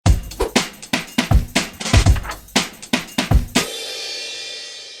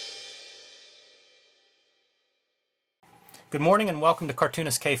Good morning and welcome to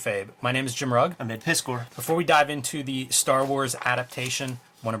Cartoonist Kayfabe. My name is Jim Rugg. I'm Ed Piskor. Before we dive into the Star Wars adaptation,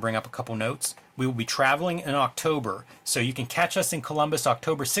 I want to bring up a couple notes. We will be traveling in October, so you can catch us in Columbus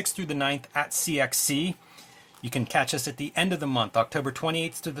October 6th through the 9th at CXC. You can catch us at the end of the month, October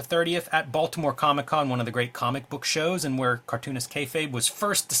 28th to the 30th at Baltimore Comic Con, one of the great comic book shows and where Cartoonist Kayfabe was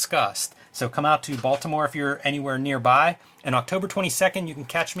first discussed. So come out to Baltimore if you're anywhere nearby. And October 22nd, you can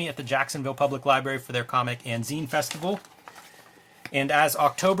catch me at the Jacksonville Public Library for their Comic and Zine Festival. And as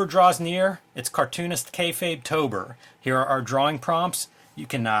October draws near, it's Cartoonist Kayfabe-tober. Here are our drawing prompts. You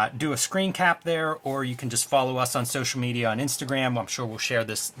can do a screen cap there, or you can just follow us on social media on Instagram. I'm sure we'll share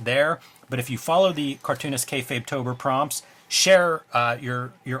this there. But if you follow the Cartoonist Kayfabe-tober prompts, share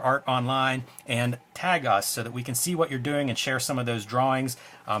your art online and tag us so that we can see what you're doing and share some of those drawings.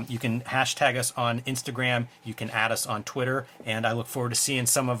 You can hashtag us on Instagram. You can add us on Twitter. And I look forward to seeing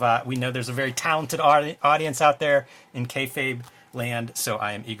some of, we know there's a very talented audience out there in Kayfabe land, so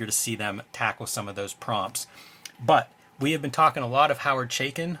I am eager to see them tackle some of those prompts. But we have been talking a lot of Howard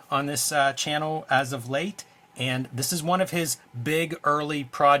Chaykin on this channel as of late, and this is one of his big early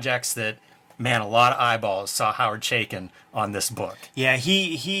projects that, man, a lot of eyeballs saw Howard Chaykin on this book. Yeah,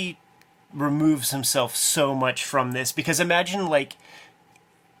 he removes himself so much from this, because imagine, like,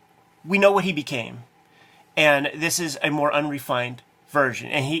 we know what he became, and this is a more unrefined version,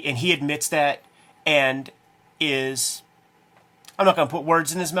 and he admits that, and is, I'm not going to put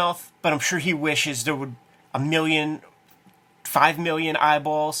words in his mouth, but I'm sure he wishes there would 5 million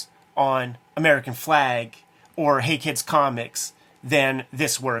eyeballs on American Flag or Hey Kids Comics than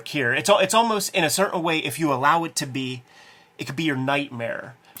this work here. It's almost, in a certain way, if you allow it to be, it could be your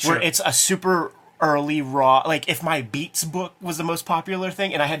nightmare. Sure. Where it's a super early raw, like if my Beats book was the most popular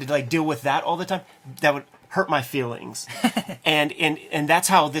thing and I had to like deal with that all the time, that would hurt my feelings. and that's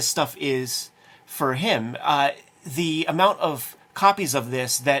how this stuff is for him. The amount of copies of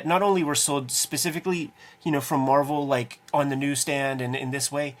this that not only were sold specifically, from Marvel, like on the newsstand and in this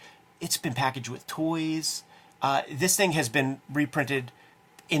way, it's been packaged with toys. This thing has been reprinted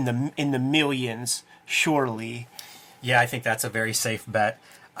in the millions, surely. Yeah, I think that's a very safe bet.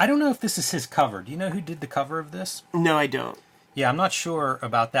 I don't know if this is his cover. Do you know who did the cover of this? No, I don't. Yeah, I'm not sure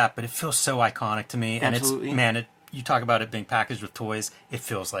about that, but it feels so iconic to me. Absolutely. And it's, you talk about it being packaged with toys, it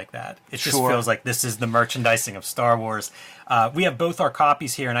feels like that. It just Sure. feels like this is the merchandising of Star Wars. We have both our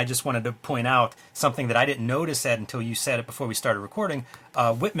copies here, and I just wanted to point out something that I didn't notice, Ed, until you said it before we started recording.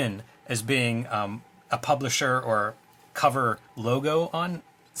 Whitman as being a publisher or cover logo on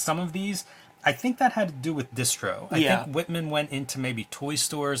some of these. I think that had to do with distro. I think Whitman went into maybe toy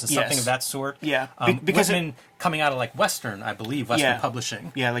stores and something of that sort. Yeah. Because Whitman coming out of like Western, I believe, Western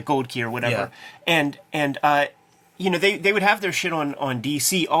Publishing. Yeah, like Gold Key or whatever. Yeah. And they would have their shit on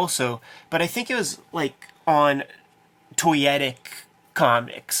DC also, but I think it was like on toyetic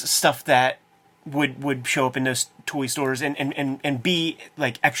comics, stuff that would show up in those toy stores and be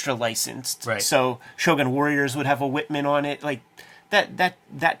like extra licensed. Right. So Shogun Warriors would have a Whitman on it, like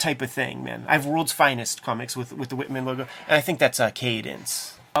that type of thing, man. I have World's Finest comics with the Whitman logo, and I think that's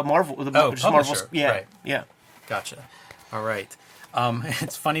Cadence. Marvel, publisher. Marvel's, yeah, Right. yeah. Gotcha. All right.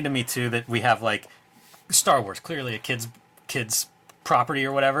 It's funny to me too that we have like Star Wars, clearly a kids property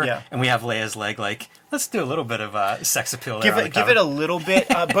or whatever, and we have Leia's leg. Like, let's do a little bit of sex appeal. Give it a little bit.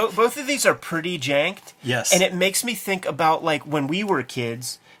 Both of these are pretty janked. Yes, and it makes me think about like when we were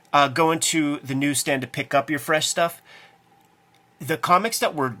kids, going to the newsstand to pick up your fresh stuff. The comics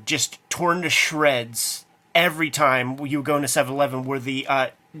that were just torn to shreds every time you go into 7-Eleven were the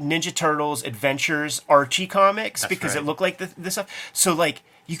Ninja Turtles Adventures Archie comics. That's because right. It looked like this stuff. So like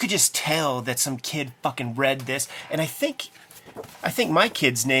you could just tell that some kid fucking read this, and I think my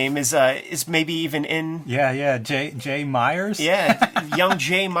kid's name is maybe even in... Yeah, Jay Myers? Yeah, young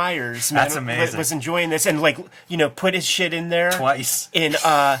Jay Myers. That's amazing. Was enjoying this and, like, put his shit in there. Twice. In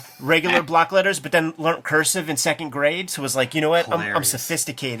regular block letters, but then learned cursive in second grade. So was like, you know what? I'm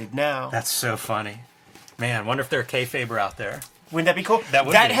sophisticated now. That's so funny. Man, wonder if there are kayfaber out there. Wouldn't that be cool?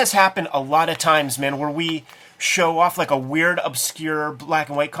 That has happened a lot of times, man, where we show off, like, a weird, obscure black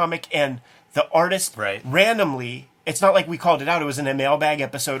and white comic, and the artist randomly... It's not like we called it out. It was in a mailbag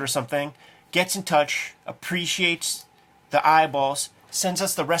episode or something. Gets in touch, appreciates the eyeballs, sends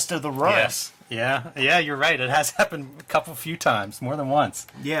us the rest of the run. Yes. Yeah, you're right. It has happened a few times, more than once.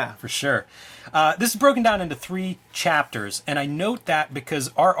 Yeah. For sure. This is broken down into 3 chapters, and I note that because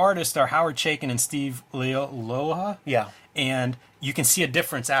our artists are Howard Chaykin and Steve Leialoha. Yeah. And you can see a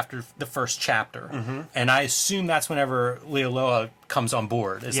difference after the first chapter. Mm-hmm. And I assume that's whenever Leialoha comes on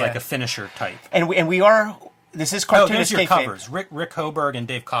board as like a finisher type. And we are... This is Cartoonist there's your Kayfabe. covers. Rick Hoberg and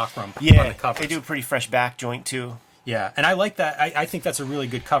Dave Cockrum on the covers. They do a pretty fresh back joint, too. Yeah, and I like that. I think that's a really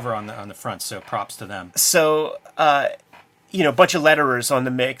good cover on the front. So props to them. So, a bunch of letterers on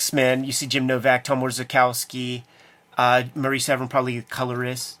the mix, man. You see Jim Novak, Tom Orzechowski, Marie Severin, probably the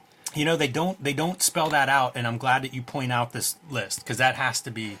colorist. They don't spell that out, and I'm glad that you point out this list because that has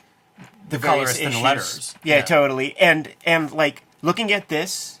to be the colorist and the letters. Yeah, totally. And like looking at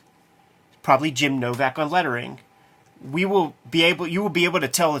this, probably Jim Novak on lettering. You will be able to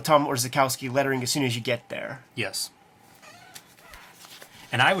tell the Tom Orzechowski lettering as soon as you get there. Yes.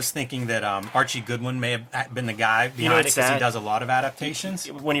 And I was thinking that Archie Goodwin may have been the guy behind it because he does a lot of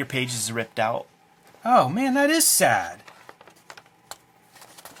adaptations. One of your pages is ripped out. Oh man, that is sad.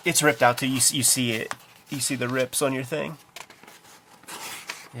 It's ripped out too. You see it. You see the rips on your thing.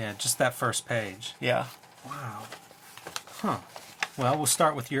 Yeah, just that first page. Yeah. Wow. Huh. Well, we'll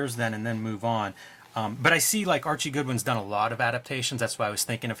start with yours then and then move on. But I see like Archie Goodwin's done a lot of adaptations. That's why I was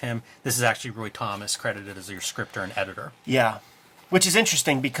thinking of him. This is actually Roy Thomas credited as your scripter and editor. Yeah. Which is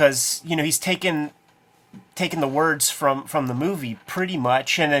interesting because, he's taken the words from the movie pretty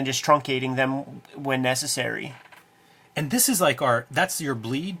much and then just truncating them when necessary. And this is like that's your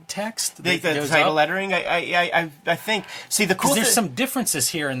bleed text? The title lettering, I think. See, the cool thing... There's some differences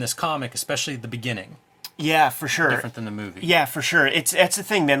here in this comic, especially at the beginning. Yeah, for sure. Different than the movie. Yeah, for sure. That's the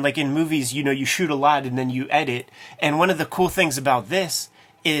thing, man. Like in movies, you shoot a lot and then you edit. And one of the cool things about this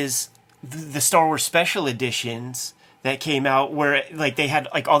is the Star Wars special editions that came out where like they had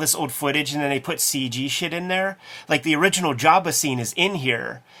like all this old footage and then they put CG shit in there. Like the original Jabba scene is in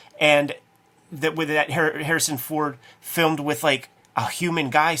here, and with that Harrison Ford filmed with like a human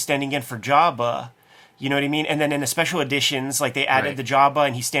guy standing in for Jabba. You know what I mean? And then in the special editions, like they added the Jabba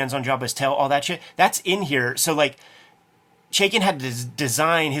and he stands on Jabba's tail, all that shit. That's in here. So like Chaykin had to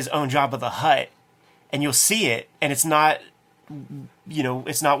design his own Jabba the Hutt, and you'll see it, and it's not,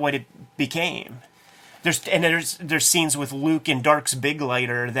 it's not what it became. There's scenes with Luke and Dark's Big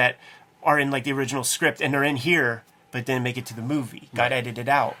Lighter that are in like the original script, and they're in here, but didn't make it to the movie. Got edited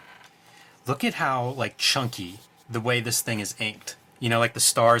out. Look at how like chunky the way this thing is inked. Like the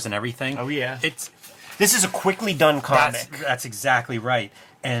stars and everything. Oh yeah. This is a quickly done comic. That's exactly right.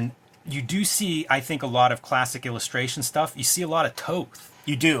 And you do see, I think, a lot of classic illustration stuff. You see a lot of Toth.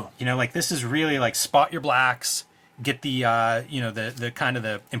 You do. Like this is really like spot your blacks, get the the kind of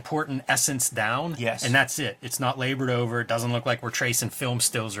the important essence down. Yes. And that's it. It's not labored over. It doesn't look like we're tracing film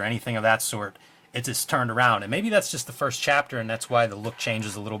stills or anything of that sort. It's just turned around. And maybe that's just the first chapter, and that's why the look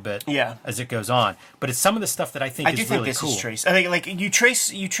changes a little bit as it goes on. But it's some of the stuff that I think is really cool. Is traced. I think like you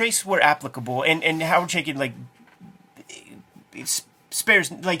trace where applicable, and Howard Chaykin like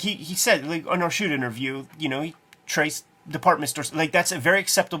spares, like he said like on our shoot interview, he traced department stores. Like that's a very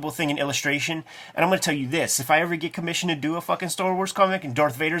acceptable thing in illustration. And I'm going to tell you this: if I ever get commissioned to do a fucking Star Wars comic and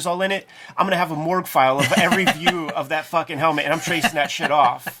Darth Vader's all in it, I'm going to have a morgue file of every view of that fucking helmet, and I'm tracing that shit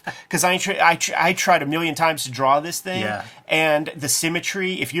off because I tried a million times to draw this thing, and the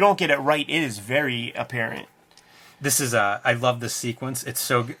symmetry, if you don't get it right, it is very apparent. This is I love this sequence. It's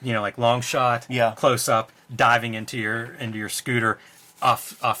so like long shot, close up, diving into your scooter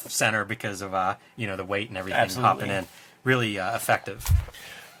off center because of the weight and everything hopping in. Really effective.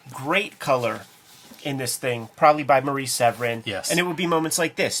 Great color in this thing, probably by Marie Severin. Yes. And it would be moments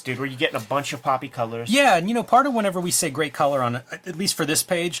like this, dude, where you're getting a bunch of poppy colors. Yeah, and part of whenever we say great color on, at least for this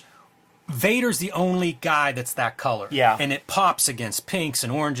page, Vader's the only guy that's that color. Yeah. And it pops against pinks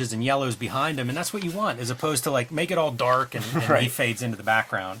and oranges and yellows behind him, and that's what you want, as opposed to like make it all dark and he fades into the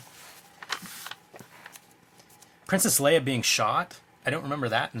background. Princess Leia being shot. I don't remember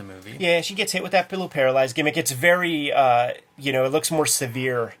that in the movie. Yeah, she gets hit with that pillow paralyzed gimmick. It's very, it looks more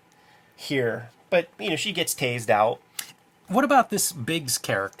severe here. But, she gets tased out. What about this Biggs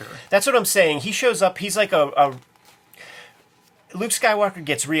character? That's what I'm saying. He shows up, he's like a Luke Skywalker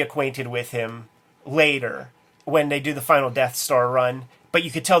gets reacquainted with him later when they do the final Death Star run. But you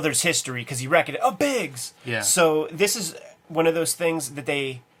could tell there's history because he recognized, Biggs! Yeah. So this is one of those things that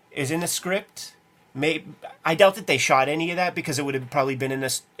is in the script. I doubt that they shot any of that because it would have probably been in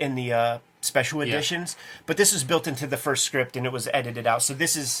the special editions. But this was built into the first script and it was edited out. So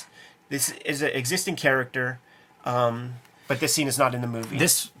this is an existing character, but this scene is not in the movie.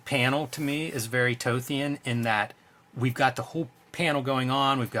 This panel to me is very Tothian in that we've got the whole panel going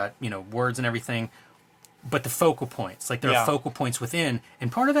on. We've got words and everything. But the focal points, like there are focal points within,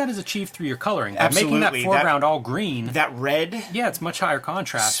 and part of that is achieved through your coloring. By making that foreground all green. That red. Yeah, it's much higher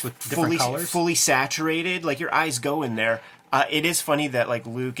contrast with different colors. Fully saturated, like your eyes go in there. It is funny that like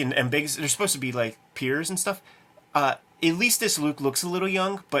Luke and Biggs, they're supposed to be like peers and stuff. At least this Luke looks a little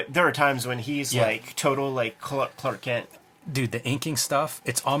young, but there are times when he's like total like Clark Kent. Dude, the inking stuff,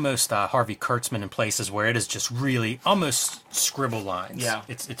 it's almost Harvey Kurtzman in places where it is just really almost scribble lines. Yeah.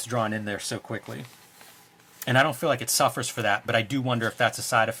 It's drawn in there so quickly. And I don't feel like it suffers for that, but I do wonder if that's a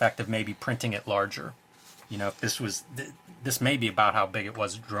side effect of maybe printing it larger. You know, if this was... This may be about how big it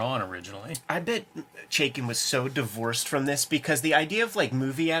was drawn originally. I bet Chaykin was so divorced from this because the idea of like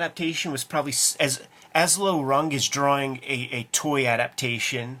movie adaptation was probably as Aslo Rung is drawing a toy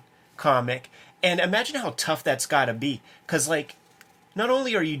adaptation comic, and imagine how tough that's got to be. Because like, not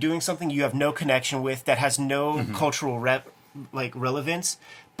only are you doing something you have no connection with that has no cultural relevance,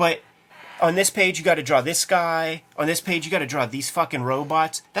 but on this page you got to draw this guy. On this page you got to draw these fucking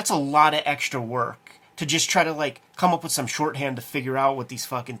robots. That's a lot of extra work to just try to like come up with some shorthand to figure out what these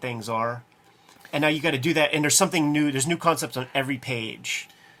fucking things are. And now you got to do that, and there's something new. There's new concepts on every page.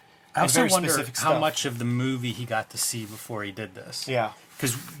 I also wonder how stuff. much of the movie he got to see before he did this. Yeah.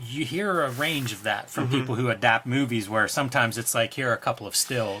 Because you hear a range of that from people who adapt movies where sometimes it's like, here are a couple of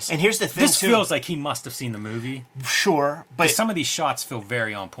stills. And here's the thing, this too. feels like he must have seen the movie. Sure, but... Some of these shots feel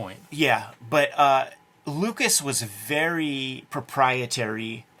very on point. Yeah, but Lucas was very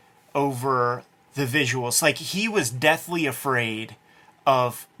proprietary over the visuals. Like, he was deathly afraid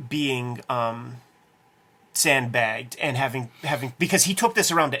of being sandbagged and having because he took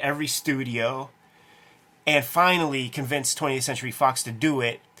this around to every studio and finally convinced 20th Century Fox to do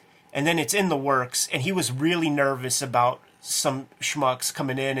it, and then it's in the works, and he was really nervous about some schmucks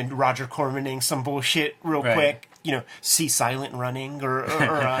coming in and Roger Cormaning some bullshit real quick, you know, see Silent Running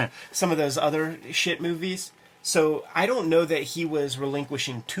or some of those other shit movies. So I don't know that he was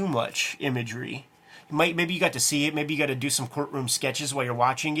relinquishing too much imagery. Maybe you got to see it, maybe you got to do some courtroom sketches while you're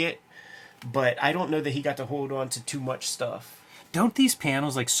watching it, but I don't know that he got to hold on to too much stuff. Don't these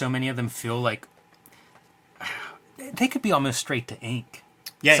panels, like so many of them, feel like they could be almost straight to ink?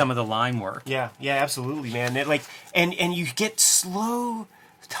 Yeah. Some of the line work. Yeah, absolutely, man. It, like, and you get slow,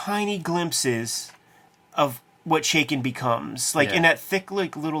 tiny glimpses of what Chaykin becomes. Like, in that thick,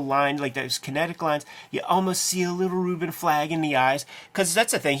 like, little line, like those kinetic lines, you almost see a little Reuben Flagg in the eyes. Because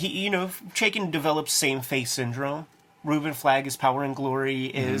that's the thing. Chaykin develops same face syndrome. Reuben Flagg is Power and Glory,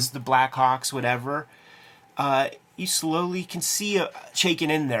 is the Blackhawks, whatever. You slowly can see Chaykin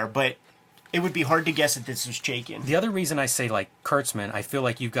in there, but it would be hard to guess that this was Chaykin. The other reason I say, like, Kurtzman, I feel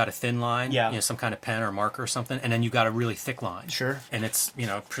like you've got a thin line, Yeah. some kind of pen or marker or something, and then you've got a really thick line. Sure. And it's,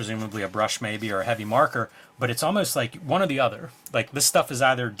 presumably a brush maybe or a heavy marker, but it's almost like one or the other. Like, this stuff is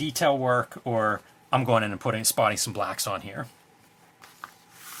either detail work or I'm going in and spotting some blacks on here.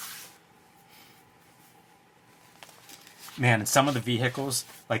 Man, and some of the vehicles,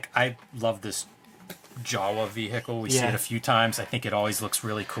 like, I love this Jawa vehicle. We see it a few times. I think it always looks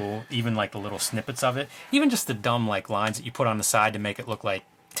really cool. Even like the little snippets of it. Even just the dumb like lines that you put on the side to make it look like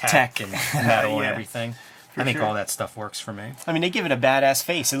tech and metal and everything. I think all that stuff works for me. I mean, they give it a badass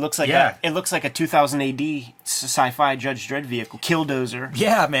face. It looks like a 2000 AD sci-fi Judge Dredd vehicle, Killdozer.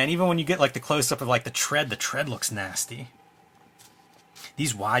 Yeah, man. Even when you get like the close up of like the tread looks nasty.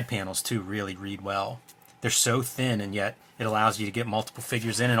 These wide panels too really read well. They're so thin, and yet it allows you to get multiple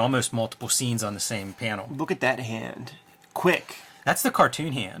figures in and almost multiple scenes on the same panel. Look at that hand. Quick. That's the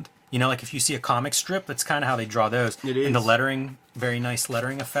cartoon hand. Like if you see a comic strip, that's kind of how they draw those. It is. And the lettering, very nice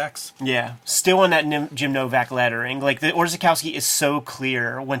lettering effects. Yeah. Still on that Jim Novak lettering. Like, the Orzechowski is so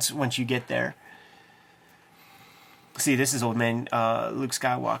clear once you get there. See, this is old man Luke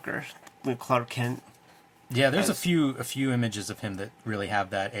Skywalker. Luke Clark Kent. Yeah, there's a few images of him that really have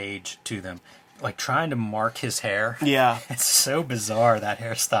that age to them. Like trying to mark his hair. Yeah. It's so bizarre, that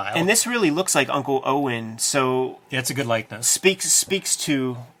hairstyle. And this really looks like Uncle Owen, so... Yeah, it's a good likeness. Speaks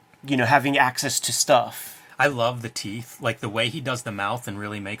to, having access to stuff. I love the teeth. Like the way he does the mouth and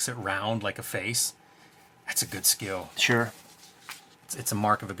really makes it round like a face. That's a good skill. Sure. It's a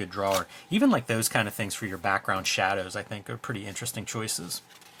mark of a good drawer. Even like those kind of things for your background shadows, I think, are pretty interesting choices.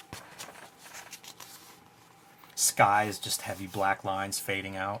 Sky is just heavy black lines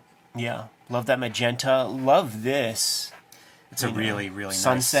fading out. Yeah. Love that magenta. Love this. It's a really, really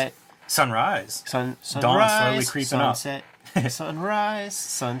sunset. Nice... Sunrise. Sunrise. Dawn slowly creeping sunset, up. Sunrise.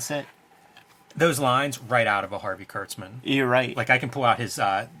 Sunset. Those lines right out of a Harvey Kurtzman. You're right. Like I can pull out his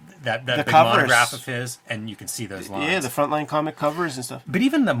that big covers. monograph of his, and you can see those lines. Yeah, the frontline comic covers and stuff. But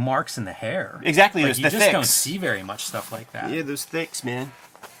even the marks in the hair. Exactly. Like, the you just thicks. don't see very much stuff like that. Yeah, those thicks, man.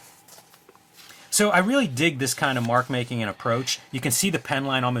 So I really dig this kind of mark making and approach. You can see the pen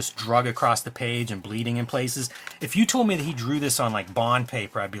line almost drug across the page and bleeding in places. If you told me that he drew this on like bond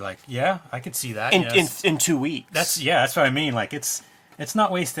paper, I'd be like, yeah, I could see that. In 2 weeks. That's what I mean. Like it's it's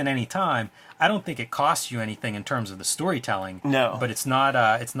not wasting any time. I don't think it costs you anything in terms of the storytelling. No. But it's not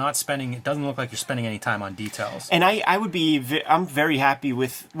spending, it doesn't look like you're spending any time on details. And I would be, I'm very happy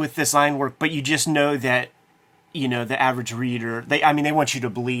with this line work, but you just know that, you know, the average reader, they want you to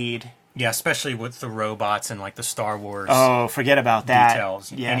bleed. Yeah, especially with the robots and like the Star Wars Oh, forget about that. details.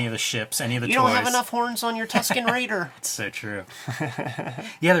 Yeah. Any of the ships, any of the You toys. don't have enough horns on your Tusken Raider. It's so true.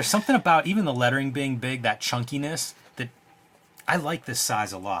 Yeah, there's something about even the lettering being big, that chunkiness, that I like this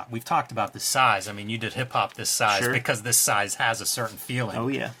size a lot. We've talked about this size. I mean, you did hip hop this size Sure. because this size has a certain feeling. Oh,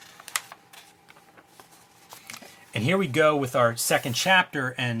 yeah. And here we go with our second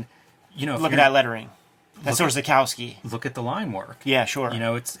chapter, and you know, if Look at you're- that lettering. That's Orzechowski. Look at the line work. Yeah, sure. You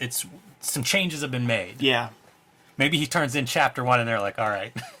know, it's some changes have been made. Yeah. Maybe he turns in chapter 1 and they're like, all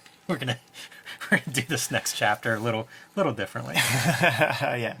right, we're gonna do this next chapter a little differently.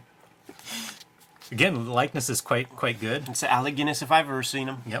 Yeah. Again, the likeness is quite good. It's Alec Guinness if I've ever seen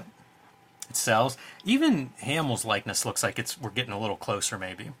him. Yep, it sells. Even Hamill's likeness looks like we're getting a little closer,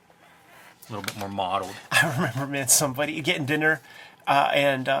 maybe a little bit more modeled. I remember, man, somebody getting dinner,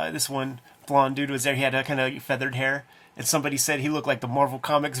 and this one blonde dude was there. He had a kind of feathered hair. And somebody said he looked like the Marvel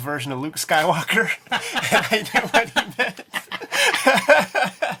Comics version of Luke Skywalker. And I knew what he meant.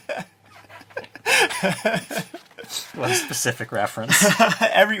 What a specific reference.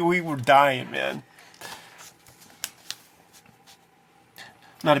 We were dying, man.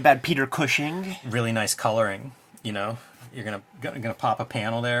 Not a bad Peter Cushing. Really nice coloring. You know, you're gonna pop a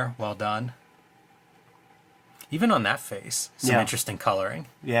panel there. Well done. Even on that face, some Yeah. interesting coloring.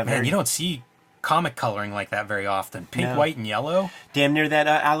 Yeah, man, very. you don't see comic coloring like that very often. Pink, No. white, and yellow. Damn near that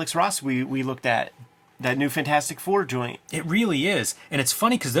Alex Ross we looked at. That new Fantastic Four joint. It really is, and it's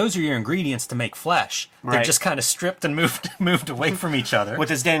funny because those are your ingredients to make flesh. They're Right. just kind of stripped and moved away from each other. What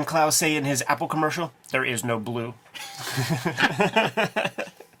does Dan Clowes say in his Apple commercial? There is no blue.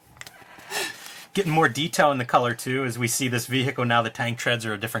 Getting more detail in the color too, as we see this vehicle now. The tank treads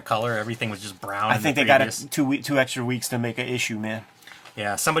are a different color. Everything was just brown. I in think the they got previous. two extra weeks to make an issue, man.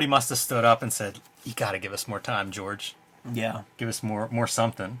 Yeah, somebody must have stood up and said, "You got to give us more time, George. Yeah. Give us more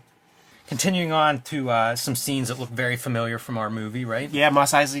something." Continuing on to some scenes that look very familiar from our movie, right? Yeah,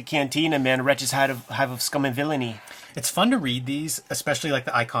 Mos Eisley Cantina, man, wretches hive of scum and villainy. It's fun to read these, especially like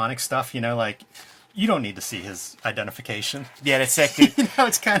the iconic stuff. You know, like you don't need to see his identification. Yeah, that's sick, dude. You know,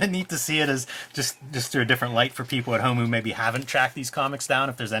 it's kind of neat to see it as just through a different light for people at home who maybe haven't tracked these comics down.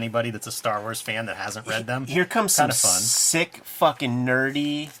 If there's anybody that's a Star Wars fan that hasn't read them, Here comes some Kinda fun. sick fucking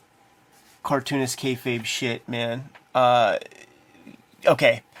nerdy cartoonist kayfabe shit, man.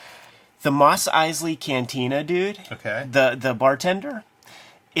 Okay. The Mos Eisley Cantina, dude. Okay. The bartender.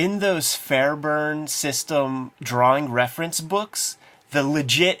 In those Fairburn system drawing reference books, the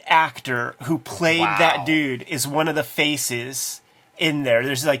legit actor who played Wow. that dude is one of the faces in there.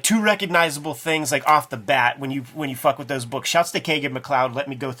 There's like two recognizable things like off the bat when you fuck with those books. Shouts to Kagan McLeod. Let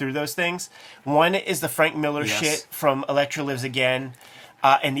me go through those things. One is the Frank Miller Yes. shit from Electra Lives Again.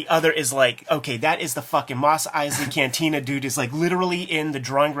 And the other is like, okay, that is the fucking Mos Eisley Cantina dude is like literally in the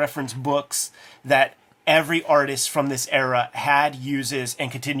drawing reference books that every artist from this era had, uses,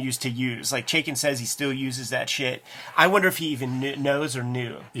 and continues to use. Like Chaykin says he still uses that shit. I wonder if he even knows or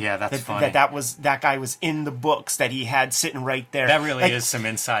knew. Yeah, that's funny. That guy was in the books that he had sitting right there. That really Like- is some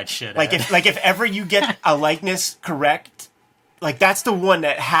inside shit. Like Ed. if ever you get a likeness correct, like that's the one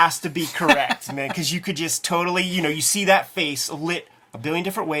that has to be correct, man, because you could just totally, you see that face lit a billion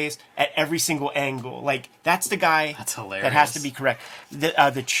different ways at every single angle. Like that's the guy. That's hilarious. That has to be correct. The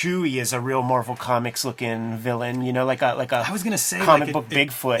Chewie is a real Marvel Comics looking villain. Like a I was gonna say, comic like, book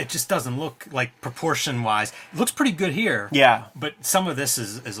Bigfoot. It just doesn't look like proportion wise. It looks pretty good here. Yeah. But some of this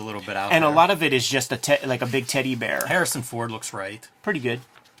is a little bit out And there. a lot of it is just like a big teddy bear. Harrison Ford looks right. Pretty good.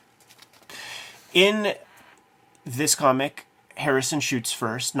 In this comic, Harrison shoots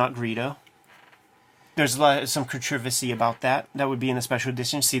first, not Greedo. There's some controversy about that. That would be in the special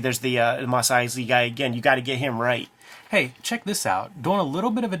edition. See, there's the Mos Eisley guy again. You got to get him right. Hey, check this out. Doing a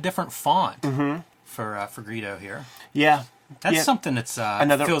little bit of a different font for Greedo here. Yeah, That's yeah. something that's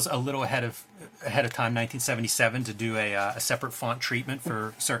Another- feels a little ahead of time. 1977 to do a separate font treatment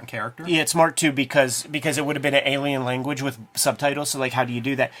for certain characters. Yeah, it's smart too because it would have been an alien language with subtitles. So like, how do you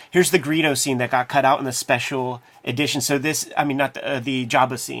do that? Here's the Greedo scene that got cut out in the special edition. So this, I mean, not the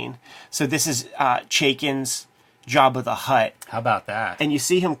Jabba scene. So this is Chaykin's Jabba the Hutt, How about that? and you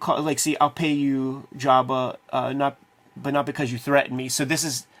see him call, like, see, I'll pay you, Jabba, not because you threatened me. So this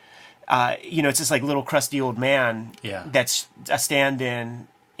is, it's this like little crusty old man. Yeah. That's a stand-in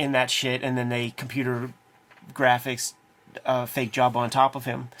in that shit, and then they computer graphics fake Jabba on top of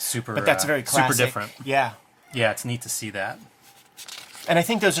him. Super, But that's very classic. super different. Yeah. Yeah, it's neat to see that. And I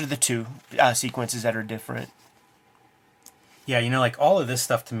think those are the two sequences that are different. Yeah, like all of this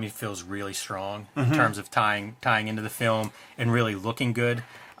stuff to me feels really strong in terms of tying into the film and really looking good.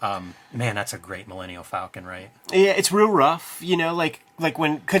 Man, that's a great Millennial Falcon, right? Yeah, it's real rough, like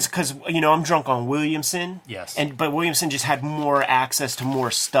when, because I'm drunk on Williamson. Yes. But Williamson just had more access to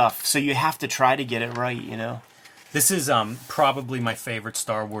more stuff, so you have to try to get it right. This is probably my favorite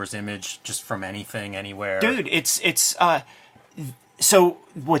Star Wars image, just from anything, anywhere. Dude, it's so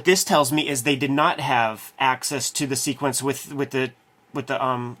what this tells me is they did not have access to the sequence with the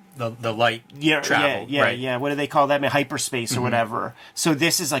light travel. Yeah. What do they call that? Hyperspace or whatever. So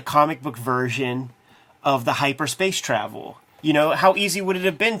this is a comic book version of the hyperspace travel. How easy would it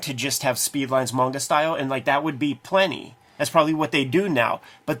have been to just have Speedlines manga style, and that would be plenty. That's probably what they do now.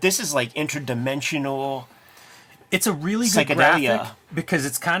 But this is interdimensional. It's a really good graphic because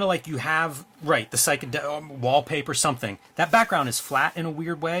it's kind of like you have, the psychedelic wallpaper, something. That background is flat in a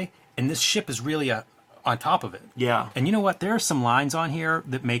weird way, and this ship is really on top of it. Yeah. And you know what? There are some lines on here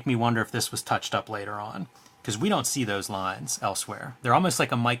that make me wonder if this was touched up later on, because we don't see those lines elsewhere. They're almost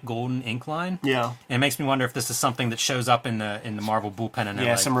like a Mike Golden ink line. Yeah. And it makes me wonder if this is something that shows up in the Marvel bullpen.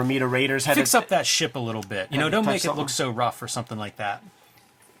 And some Ramita Raiders had fix up that ship a little bit. Don't make it look so rough or something like that.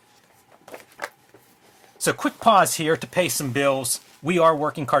 So quick pause here to pay some bills. We are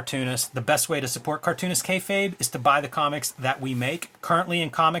working cartoonists. The best way to support Cartoonist Kayfabe is to buy the comics that we make. Currently in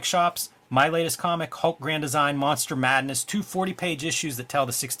comic shops, my latest comic, Hulk Grand Design Monster Madness, 2 40-page issues that tell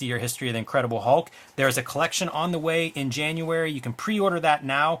the 60-year history of the Incredible Hulk. There is a collection on the way in January. You can pre-order that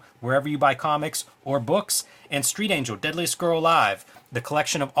now, wherever you buy comics or books. And Street Angel, Deadliest Girl Alive. The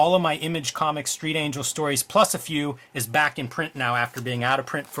collection of all of my Image Comics Street Angel stories, plus a few, is back in print now after being out of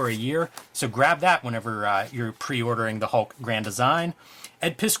print for a year. So grab that whenever you're pre-ordering the Hulk Grand Design.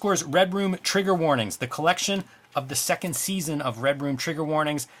 Ed Piskor's Red Room Trigger Warnings, the collection of the 2nd season of Red Room Trigger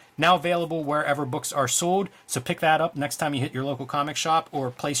Warnings, now available wherever books are sold. So pick that up next time you hit your local comic shop or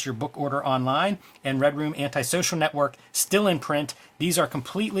place your book order online. And Red Room Antisocial Network, still in print. These are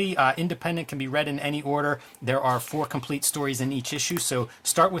completely independent, can be read in any order. There are 4 complete stories in each issue, so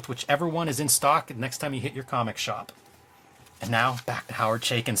start with whichever one is in stock next time you hit your comic shop. And now, back to Howard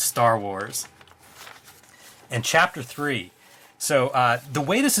Chaykin's Star Wars. And Chapter 3. So the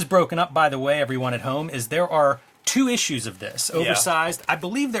way this is broken up, by the way, everyone at home, is there are 2 issues of this, oversized. Yeah. I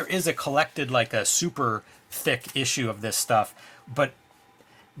believe there is a collected, a super thick issue of this stuff. But,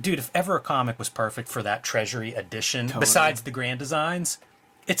 dude, if ever a comic was perfect for that Treasury edition, besides the Grand Designs,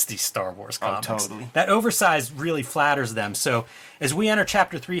 it's these Star Wars comics. Oh, totally. That oversized really flatters them. So as we enter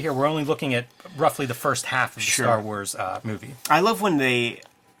Chapter 3 here, we're only looking at roughly the first half of the Star Wars movie. I love when they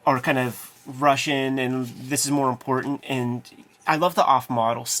are kind of Russian, and this is more important, and I love the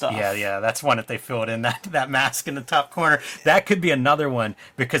off-model stuff. Yeah, that's one that they filled in, that mask in the top corner. That could be another one,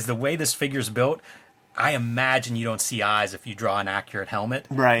 because the way this figure's built, I imagine you don't see eyes if you draw an accurate helmet.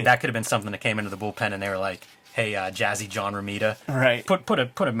 Right. That could have been something that came into the bullpen, and they were like, hey, Jazzy John Romita, right,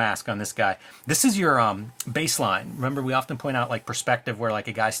 put a mask on this guy. This is your baseline. Remember, we often point out perspective where a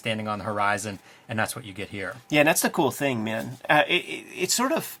guy's standing on the horizon, and that's what you get here. Yeah, and that's the cool thing, man. It's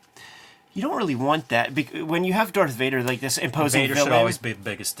sort of... You don't really want that. When you have Darth Vader like this imposing Vader villain... should always be the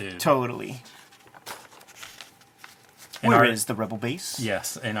biggest dude. Totally. Where is the Rebel base?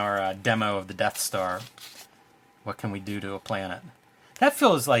 Yes, in our demo of the Death Star. What can we do to a planet? That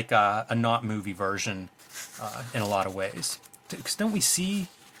feels like a not movie version in a lot of ways. Because don't we see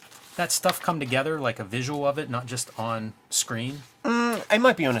that stuff come together, like a visual of it, not just on screen? It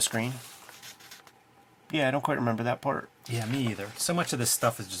might be on a screen. Yeah, I don't quite remember that part. Yeah, me either. So much of this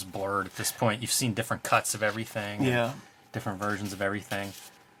stuff is just blurred at this point. You've seen different cuts of everything. Yeah. Different versions of everything.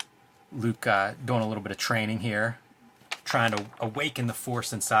 Luke doing a little bit of training here, trying to awaken the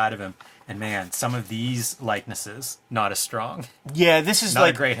Force inside of him. And man, some of these likenesses, not as strong. Yeah, this is not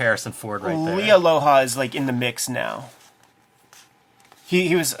a great Harrison Ford right there. Leah Aloha is in the mix now.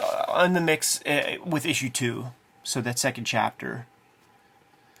 He was on the mix with issue 2, so that 2nd chapter.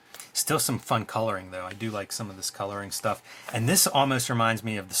 Still some fun coloring, though. I do like some of this coloring stuff. And this almost reminds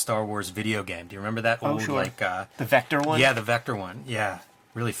me of the Star Wars video game. Do you remember that old, sure. The Vector one? Yeah, the Vector one. Yeah.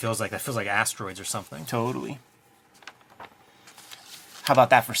 Really feels like that. Feels like asteroids or something. Totally. How about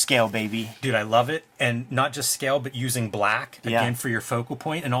that for scale, baby? Dude, I love it. And not just scale, but using black, again, for your focal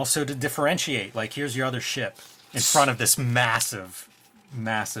point, and also to differentiate. Here's your other ship in front of this massive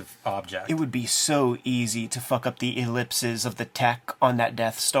object. It would be so easy to fuck up the ellipses of the tech on that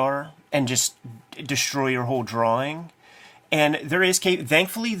Death Star and just destroy your whole drawing. And there is,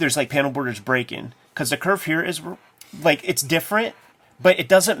 thankfully, there's panel borders breaking, because the curve here is it's different, but it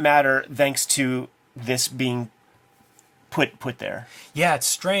doesn't matter thanks to this being put there. Yeah, it's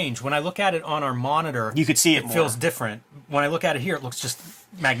strange. When I look at it on our monitor, You could see it It more. feels different. When I look at it here, it looks just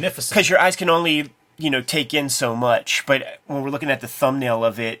magnificent. Because your eyes can only, take in so much. But when we're looking at the thumbnail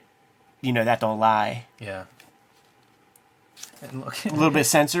of it, that don't lie. Yeah. And look, A little bit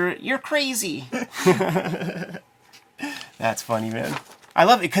censor. You're crazy. That's funny, man. I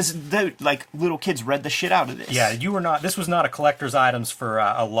love it because little kids read the shit out of this. yeah, this was not a collector's items for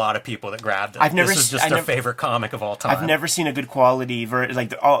a lot of people that grabbed it. I've never This was just I their never- favorite comic of all time. I've never seen a good quality.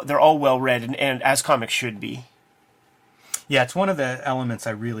 They're all well read and as comics should be. Yeah, it's one of the elements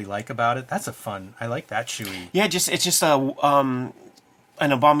I really like about it. That's I like that Chewie. Yeah, it's just an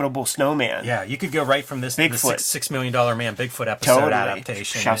abominable snowman. Yeah, you could go right from this Bigfoot. the $6 million Man Bigfoot episode Totally.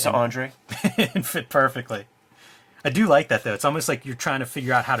 adaptation. Shouts to Andre. and fit perfectly. I do like that though. It's almost like you're trying to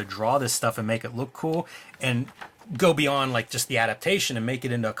figure out how to draw this stuff and make it look cool and go beyond like just the adaptation and make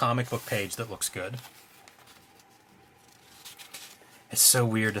it into a comic book page that looks good. It's so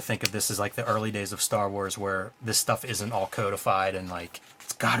weird to think of this as like the early days of Star Wars where this stuff isn't all codified and like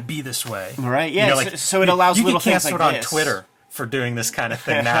it's got to be this way. Right, yeah, so it allows you little get things canceled like on this. Twitter for doing this kind of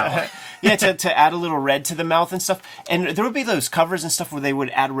thing now. Yeah, to add a little red to the mouth and stuff. And there would be those covers and stuff where they would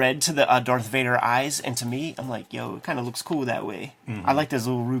add red to the Darth Vader eyes. And to me, I'm like, yo, it kind of looks cool that way. Mm-hmm. I like those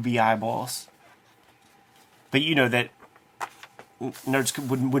little ruby eyeballs. But you know that nerds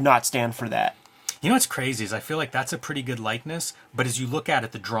would not stand for that. You know what's crazy is I feel like that's a pretty good likeness, but as you look at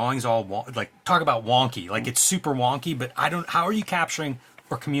it, the drawing's all talk about wonky. Like it's super wonky, but how are you capturing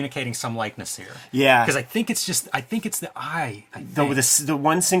or communicating some likeness here? Yeah. Because I think it's the eye. The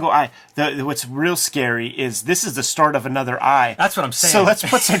one single eye. What's real scary is this is the start of another eye. That's what I'm saying. So let's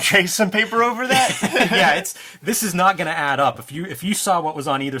put some paper over that. Yeah, this is not going to add up. If you saw what was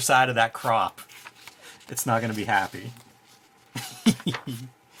on either side of that crop, it's not going to be happy.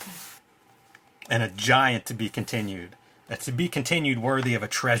 And a giant to be continued. That's to be continued worthy of a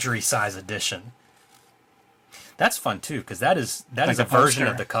treasury size edition. That's fun too, because that is Like a a version poster.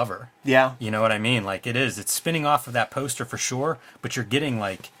 of the cover. Yeah. You know what I mean? Like it's spinning off of that poster for sure, but you're getting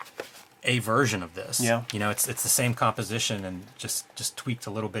like a version of this. Yeah. It's the same composition and just tweaked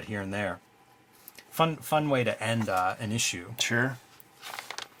a little bit here and there. Fun way to end an issue. Sure.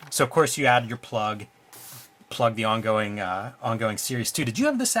 So of course you add your plug the ongoing series too. Did you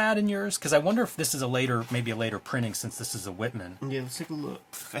have this ad in yours? Because I wonder if this is maybe a later printing since this is a Whitman. Yeah, let's take a look.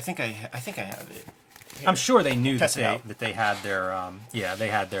 I think I have it. I'm sure they knew Test it out. that they had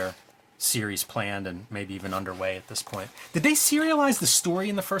their series planned and maybe even underway at this point. Did they serialize the story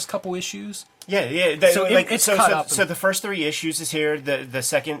in the first couple issues? Yeah. So it's cut up. So the first 3 issues is here. The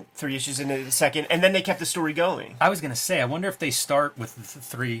second 3 issues in the second, and then they kept the story going. I was gonna say, I wonder if they start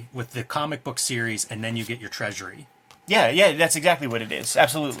with the comic book series and then you get your treasury. Yeah, that's exactly what it is.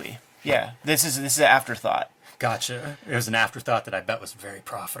 Absolutely. Yeah, this is an afterthought. Gotcha. It was an afterthought that I bet was very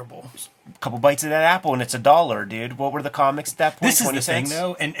profitable. A couple bites of that apple, and it's $1, dude. What were the comics at that point? This is 20 the thing, cents?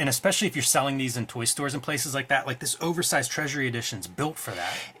 though, and especially if you're selling these in toy stores and places like that, like this oversized treasury edition's built for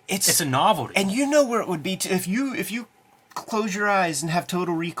that. It's a novelty. And you know where it would be if you close your eyes and have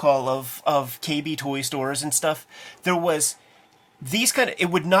total recall of KB toy stores and stuff. There was these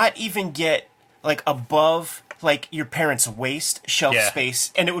it would not even get like above like your parents' waist shelf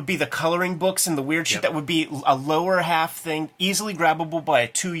space, and it would be the coloring books and the weird shit that would be a lower half thing, easily grabbable by a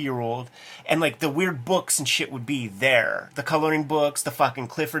 2-year-old, and like the weird books and shit would be there. The coloring books, the fucking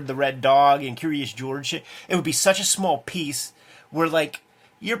Clifford the Red Dog and Curious George shit. It would be such a small piece where like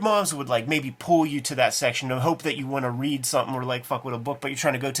your moms would like maybe pull you to that section and hope that you want to read something or like fuck with a book, but you're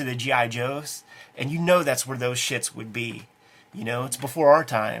trying to go to the G.I. Joes, and you know that's where those shits would be. You know, it's before our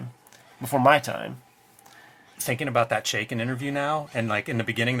time, before my time. Thinking about that Chaykin interview now, and like in the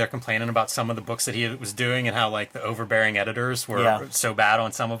beginning they're complaining about some of the books that he was doing and how like the overbearing editors were so bad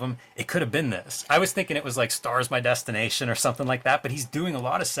on some of them. It could have been this. I was thinking it was like Stars My Destination or something like that, but he's doing a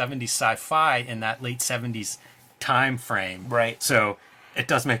lot of 70s sci-fi in that late 70s time frame. Right. So it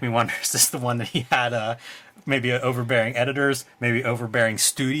does make me wonder, is this the one that he had maybe overbearing editors, maybe overbearing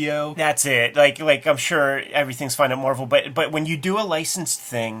studio? That's it. Like I'm sure everything's fine at Marvel, but when you do a licensed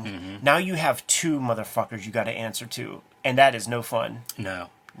thing, now you have 2 motherfuckers you got to answer to, and that is no fun. No.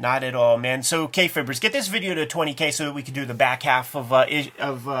 Not at all, man. So, K-Fibbers, get this video to 20K so that we can do the back half of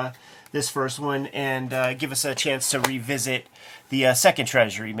this first one and give us a chance to revisit the second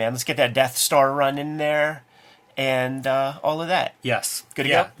treasury, man. Let's get that Death Star run in there and all of that. Yes. Good to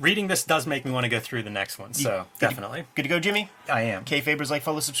go? Reading this does make me want to go through the next one, so definitely. Good to go, Jimmy? I am. K-Fabers, like,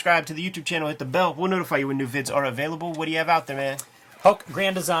 follow, subscribe to the YouTube channel, hit the bell. We'll notify you when new vids are available. What do you have out there, man? Hulk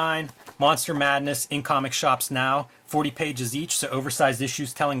Grand Design, Monster Madness in comic shops now, 40 pages each, so oversized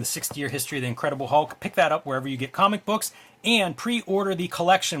issues telling the 60-year history of the Incredible Hulk. Pick that up wherever you get comic books, and pre-order the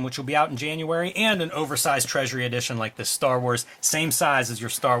collection, which will be out in January, and an oversized Treasury edition like this Star Wars, same size as your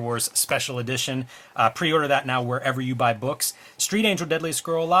Star Wars Special Edition. Pre-order that now wherever you buy books. Street Angel Deadliest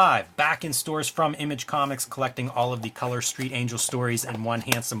Girl Alive, back in stores from Image Comics, collecting all of the color Street Angel stories in one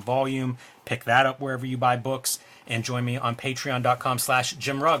handsome volume. Pick that up wherever you buy books, and join me on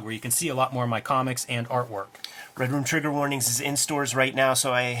patreon.com/JimRugg, where you can see a lot more of my comics and artwork. Red Room Trigger Warnings is in stores right now,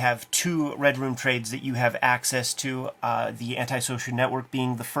 so I have 2 Red Room trades that you have access to. The Antisocial Network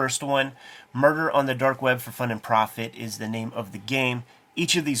being the first one. Murder on the Dark Web for Fun and Profit is the name of the game.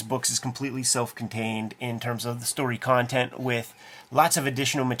 Each of these books is completely self-contained in terms of the story content, with lots of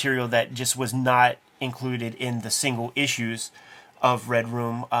additional material that just was not included in the single issues of Red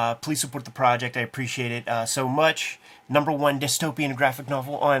Room. Please support the project. I appreciate it so much. #1 dystopian graphic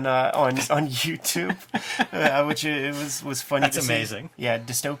novel on YouTube, which it was funny. That's to see. amazing. Yeah,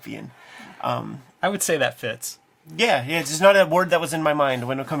 dystopian. I would say that fits. Yeah, it's just not a word that was in my mind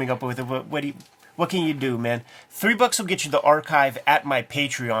when I'm coming up with it. What can you do, man? $3 will get you the archive at my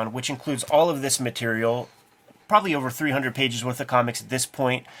Patreon, which includes all of this material, probably over 300 pages worth of comics at this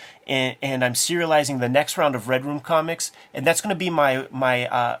point, and I'm serializing the next round of Red Room comics, and that's going to be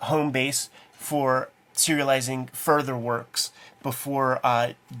my home base for serializing further works before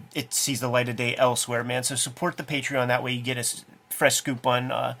it sees the light of day elsewhere, man. So support the Patreon, that way you get a fresh scoop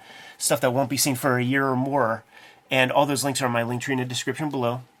on stuff that won't be seen for a year or more, and all those links are in my link tree in the description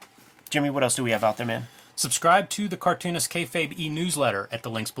below. Jimmy, what else do we have out there, man? Subscribe to the Cartoonist Kayfabe e-newsletter at the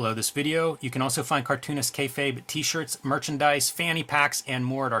links below this video. You can also find Cartoonist Kayfabe t-shirts, merchandise, fanny packs, and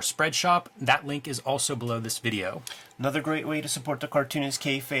more at our spread shop. That link is also below this video. Another great way to support the Cartoonist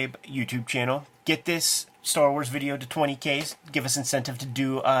Kayfabe YouTube channel. Get this Star Wars video to 20Ks. Give us incentive to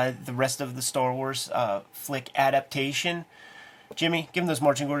do the rest of the Star Wars flick adaptation. Jimmy, give them those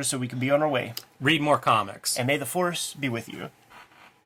marching orders so we can be on our way. Read more comics. And may the Force be with you.